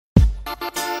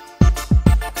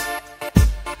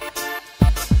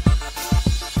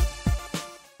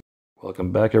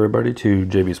Welcome back everybody to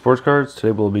JB Sports Cards.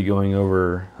 Today we'll be going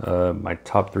over my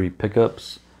top 3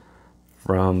 pickups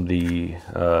from the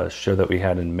show that we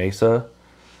had in Mesa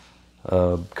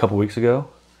a couple weeks ago.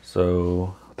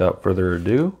 So without further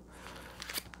ado,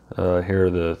 here are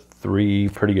the 3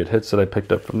 pretty good hits that I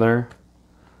picked up from there.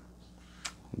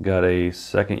 Got a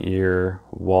second year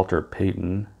Walter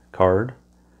Payton card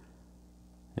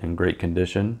in great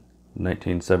condition,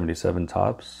 1977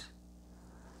 tops.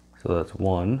 So that's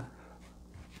one.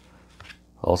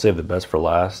 I'll save the best for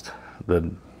last,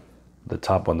 the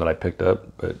top one that I picked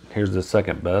up, but here's the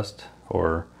second best,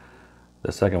 or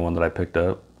the second one that I picked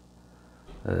up.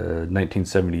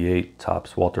 1978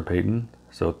 tops Walter Payton,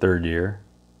 so third year.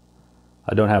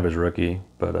 I don't have his rookie,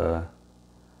 but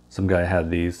some guy had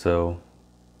these, so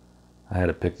I had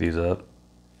to pick these up.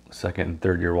 Second and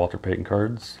third year Walter Payton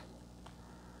cards.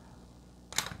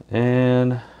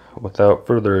 And without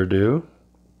further ado,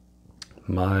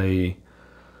 my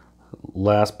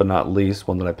last but not least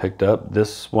one that I picked up,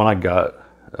 this one I got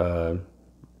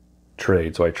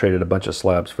trade, so I traded a bunch of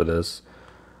slabs for this,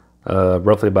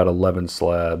 roughly about 11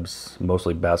 slabs,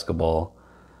 mostly basketball.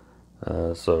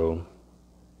 So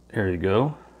here you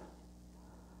go.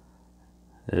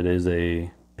 It is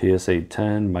a PSA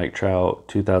 10 Mike Trout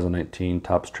 2019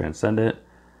 Topps Transcendent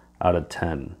out of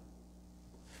 10.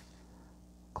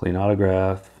 Clean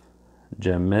autograph,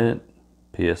 gem mint,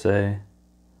 PSA.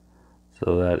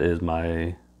 So that is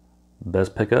my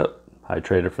best pickup. I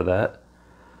traded for that.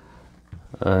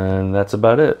 And that's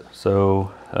about it.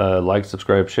 So like,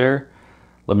 subscribe, share.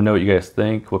 Let me know what you guys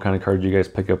think. What kind of cards you guys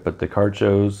pick up at the card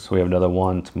shows. We have another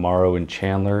one tomorrow in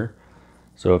Chandler.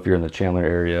 So if you're in the Chandler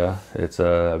area, it's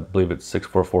I believe it's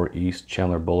 644 East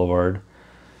Chandler Boulevard.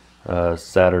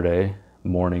 Saturday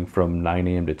morning from 9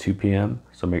 a.m. to 2 p.m.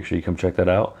 So make sure you come check that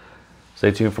out. Stay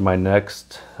tuned for my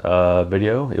next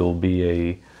video. It will be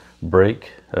a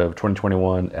break of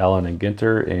 2021 Allen and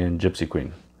Ginter and Gypsy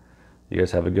Queen. You guys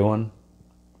have a good one.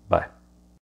 Bye.